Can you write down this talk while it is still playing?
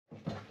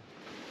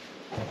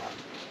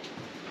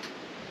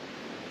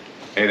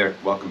Hey there,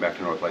 welcome back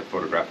to Northlight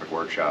Photographic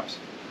Workshops.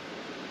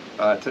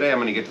 Today I'm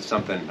going to get to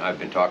something I've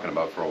been talking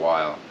about for a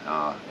while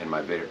in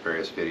my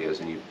various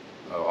videos, and you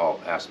all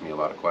asked me a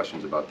lot of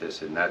questions about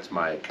this, and that's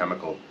my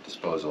chemical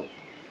disposal.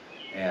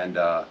 And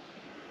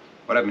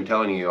what I've been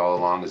telling you all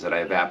along is that I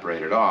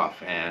evaporate it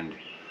off, and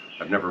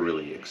I've never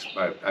really,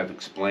 I've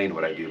explained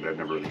what I do, but I've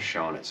never really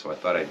shown it, so I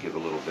thought I'd give a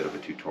little bit of a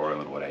tutorial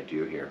on what I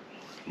do here.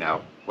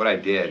 Now, what I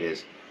did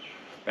is,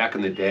 back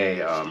in the day,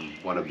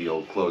 one of the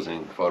old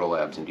closing photo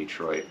labs in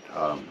Detroit,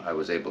 I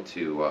was able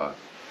to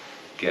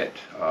get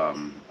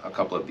a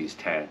couple of these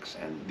tanks,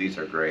 and these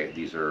are great.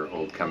 These are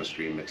old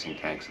chemistry mixing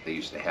tanks that they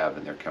used to have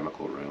in their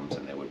chemical rooms,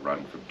 and they would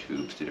run from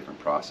tubes to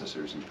different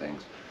processors and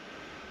things.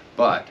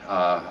 But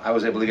I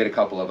was able to get a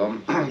couple of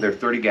them. They're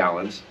 30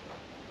 gallons,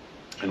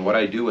 and what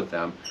I do with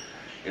them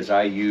is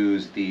I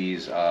use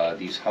these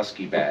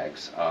Husky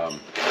bags.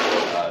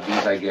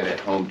 These I get at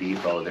Home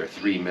Depot. They're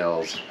 3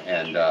 mils,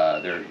 and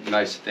they're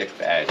nice thick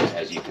bags,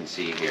 as you can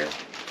see here.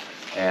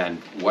 And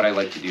what I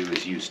like to do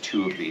is use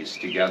 2 of these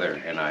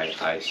together, and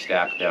I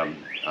stack them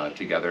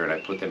together, and I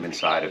put them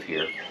inside of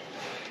here.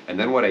 And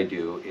then what I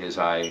do is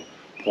I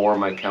pour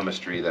my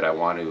chemistry that I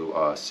want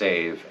to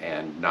save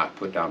and not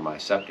put down my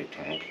septic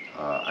tank.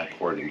 I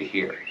pour it into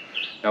here.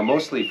 Now,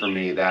 mostly for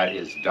me, that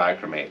is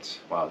dichromates.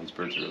 Wow, these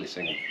birds are really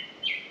singing.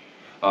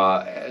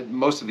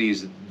 Most of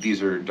these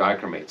are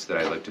dichromates that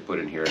I like to put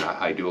in here, and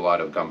I do a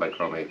lot of gum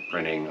bichromate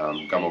printing,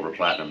 gum over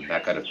platinum,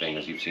 that kind of thing,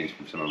 as you've seen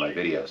from some of my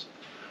videos.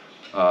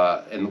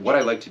 And what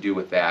I like to do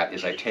with that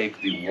is I take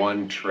the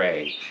one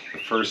tray, the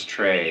first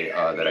tray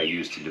that I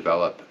use to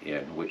develop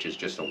in, which is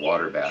just a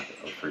water bath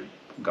for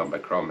gum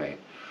bichromate.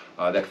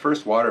 That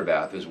first water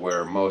bath is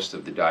where most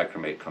of the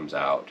dichromate comes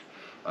out.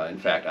 In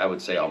fact, I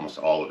would say almost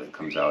all of it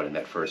comes out in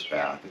that first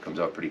bath. It comes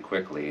out pretty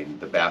quickly, and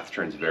the bath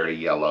turns very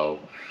yellow.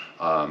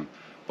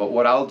 But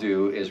what I'll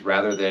do is,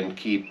 rather than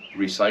keep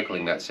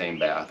recycling that same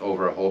bath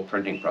over a whole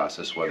printing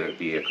process, whether it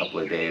be a couple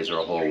of days or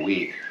a whole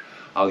week,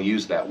 I'll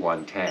use that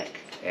one tank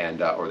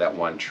and or that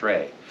one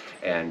tray.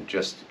 And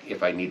just,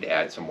 if I need to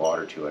add some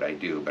water to it, I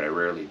do, but I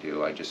rarely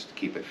do. I just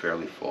keep it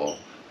fairly full.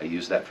 I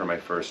use that for my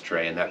first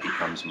tray, and that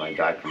becomes my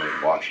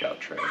dichromate washout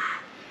tray.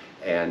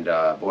 And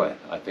boy,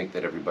 I think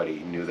that everybody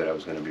knew that I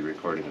was going to be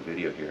recording a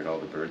video here, and all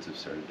the birds have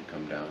started to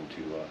come down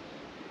to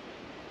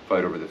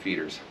fight over the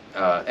feeders.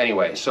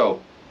 Anyway,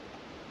 so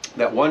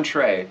that one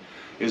tray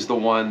is the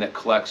one that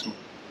collects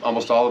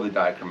almost all of the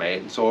dichromate,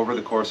 and so over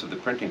the course of the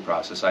printing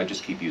process, I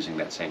just keep using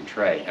that same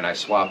tray, and I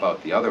swap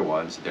out the other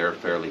ones. They're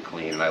fairly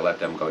clean, and I let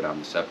them go down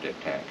the septic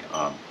tank.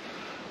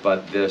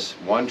 But this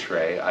one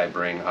tray I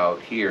bring out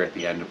here at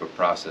the end of a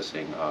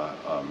processing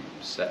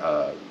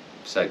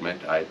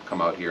segment. I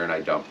come out here and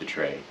I dump the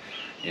tray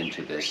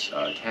into this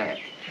tank.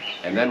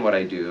 And then what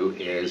I do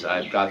is,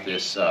 I've got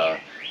this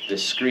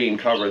this screen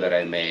cover that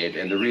I made,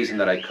 and the reason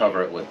that I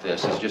cover it with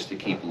this is just to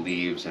keep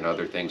leaves and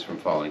other things from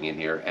falling in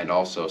here, and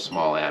also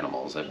small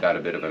animals. I've got a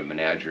bit of a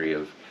menagerie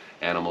of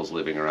animals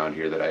living around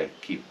here that I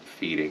keep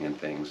feeding and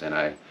things, and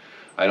I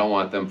don't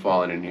want them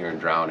falling in here and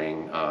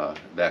drowning,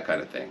 that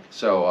kind of thing.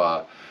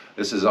 So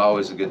this is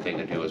always a good thing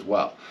to do as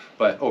well.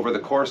 But over the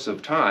course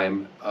of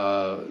time,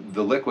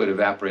 the liquid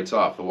evaporates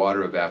off, the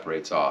water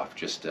evaporates off,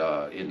 just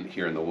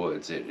here in the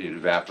woods. It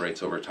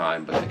evaporates over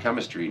time, but the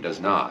chemistry does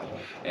not.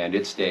 And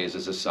it stays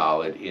as a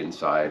solid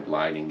inside,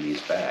 lining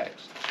these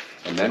bags.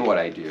 And then what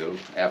I do,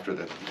 after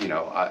the,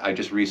 I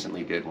just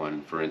recently did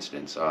one, for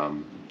instance.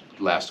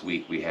 Last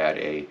week we had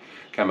a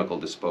chemical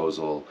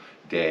disposal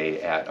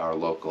day at our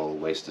local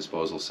waste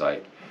disposal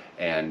site.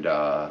 And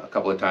a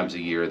couple of times a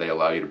year they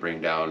allow you to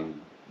bring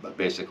down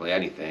basically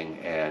anything,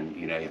 and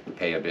you have to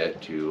pay a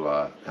bit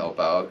to help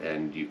out,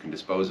 and you can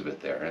dispose of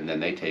it there, and then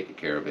they take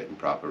care of it and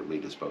properly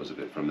dispose of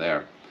it from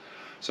there.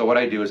 So what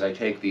I do is I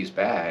take these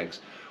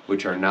bags,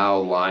 which are now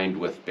lined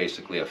with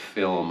basically a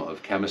film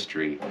of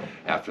chemistry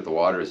after the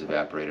water is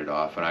evaporated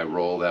off, and I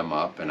roll them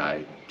up and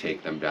I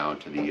take them down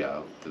to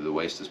the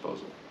waste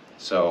disposal.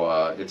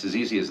 So it's as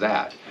easy as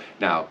that.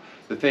 Now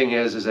the thing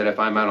is that if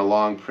I'm on a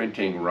long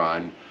printing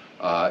run,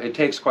 it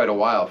takes quite a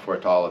while for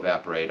it to all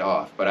evaporate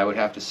off, but I would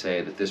have to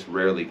say that this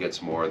rarely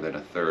gets more than a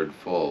third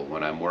full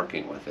when I'm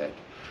working with it.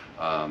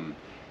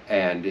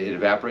 And it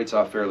evaporates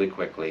off fairly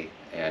quickly,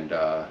 and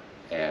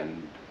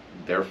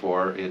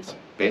therefore it's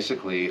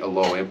basically a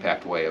low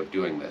impact way of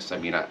doing this. I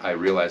mean, I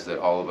realize that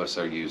all of us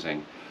are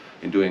using,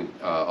 in doing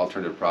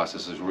alternative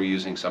processes, we're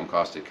using some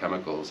caustic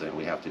chemicals, and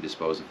we have to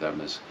dispose of them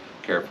as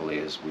carefully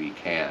as we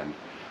can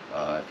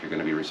if you're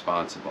going to be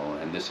responsible,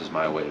 and this is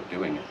my way of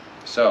doing it.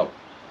 So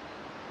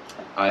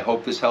I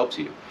hope this helps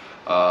you.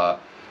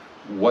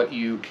 What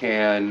you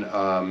can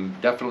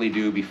definitely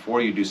do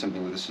before you do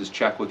something like this is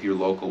check with your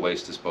local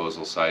waste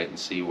disposal site and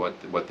see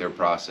what their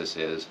process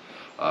is,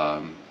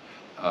 and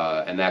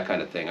that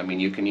kind of thing. I mean,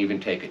 you can even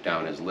take it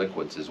down as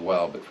liquids as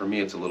well, but for me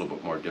it's a little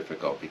bit more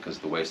difficult because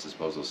the waste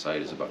disposal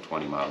site is about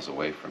 20 miles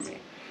away from me.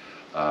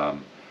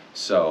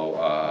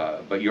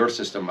 But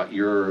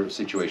your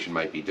situation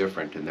might be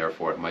different, and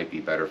therefore it might be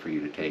better for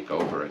you to take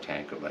over a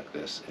tank like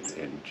this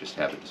and just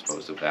have it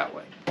disposed of that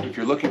way. If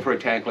you're looking for a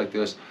tank like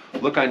this,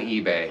 look on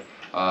eBay.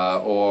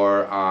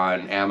 or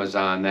on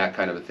Amazon, that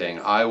kind of a thing.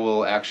 I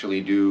will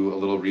actually do a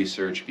little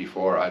research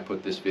before I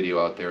put this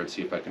video out there and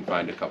see if I can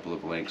find a couple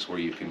of links where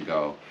you can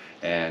go,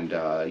 and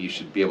you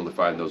should be able to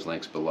find those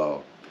links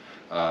below.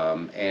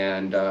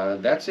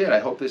 That's it. I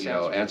hope this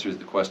answers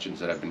the questions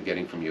that I've been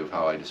getting from you of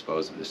how I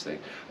dispose of this thing.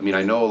 I mean,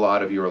 I know a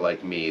lot of you are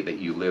like me, that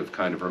you live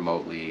kind of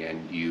remotely,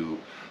 and you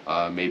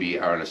maybe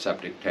are on a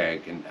septic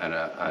tank and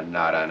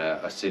not on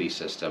a city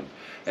system.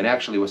 And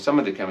actually, with some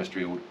of the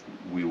chemistry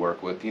we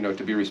work with, you know,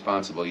 to be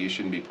responsible, you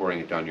shouldn't be pouring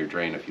it down your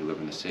drain if you live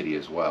in the city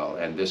as well.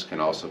 And this can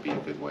also be a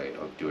good way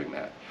of doing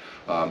that.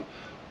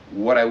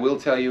 What I will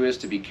tell you is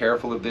to be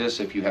careful of this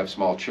if you have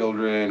small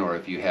children, or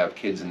if you have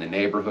kids in the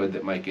neighborhood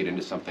that might get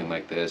into something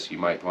like this. You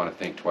might want to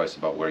think twice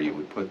about where you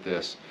would put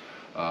this.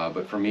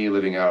 But for me,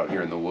 living out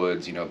here in the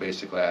woods, you know,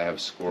 basically I have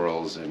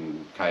squirrels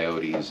and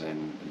coyotes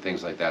and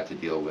things like that to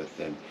deal with.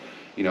 And,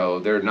 you know,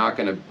 they're not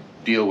going to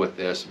deal with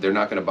this. They're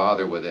not going to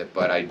bother with it.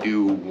 But I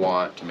do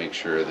want to make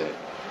sure that,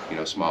 you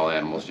know, small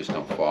animals just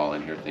don't fall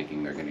in here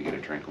thinking they're going to get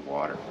a drink of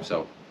water.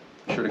 So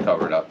be sure to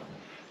cover it up.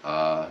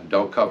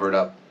 Don't cover it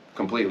up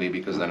completely,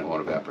 because then it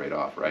won't evaporate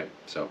off, right?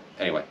 So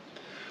anyway,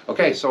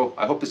 okay, so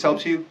I hope this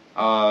helps you,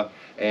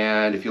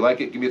 and if you like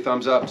it, give me a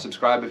thumbs up,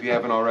 subscribe if you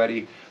haven't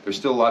already. There's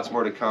still lots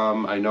more to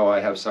come. I know I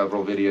have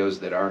several videos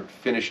that aren't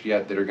finished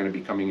yet that are going to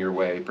be coming your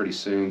way pretty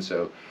soon,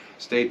 so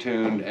stay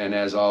tuned. And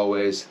as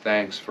always,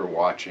 thanks for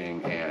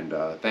watching, and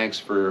thanks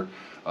for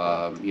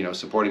you know,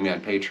 supporting me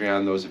on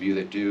Patreon, those of you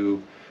that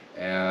do.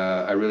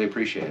 I really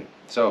appreciate it.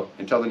 So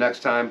until the next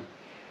time,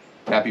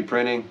 happy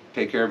printing,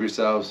 take care of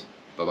yourselves,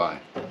 bye-bye.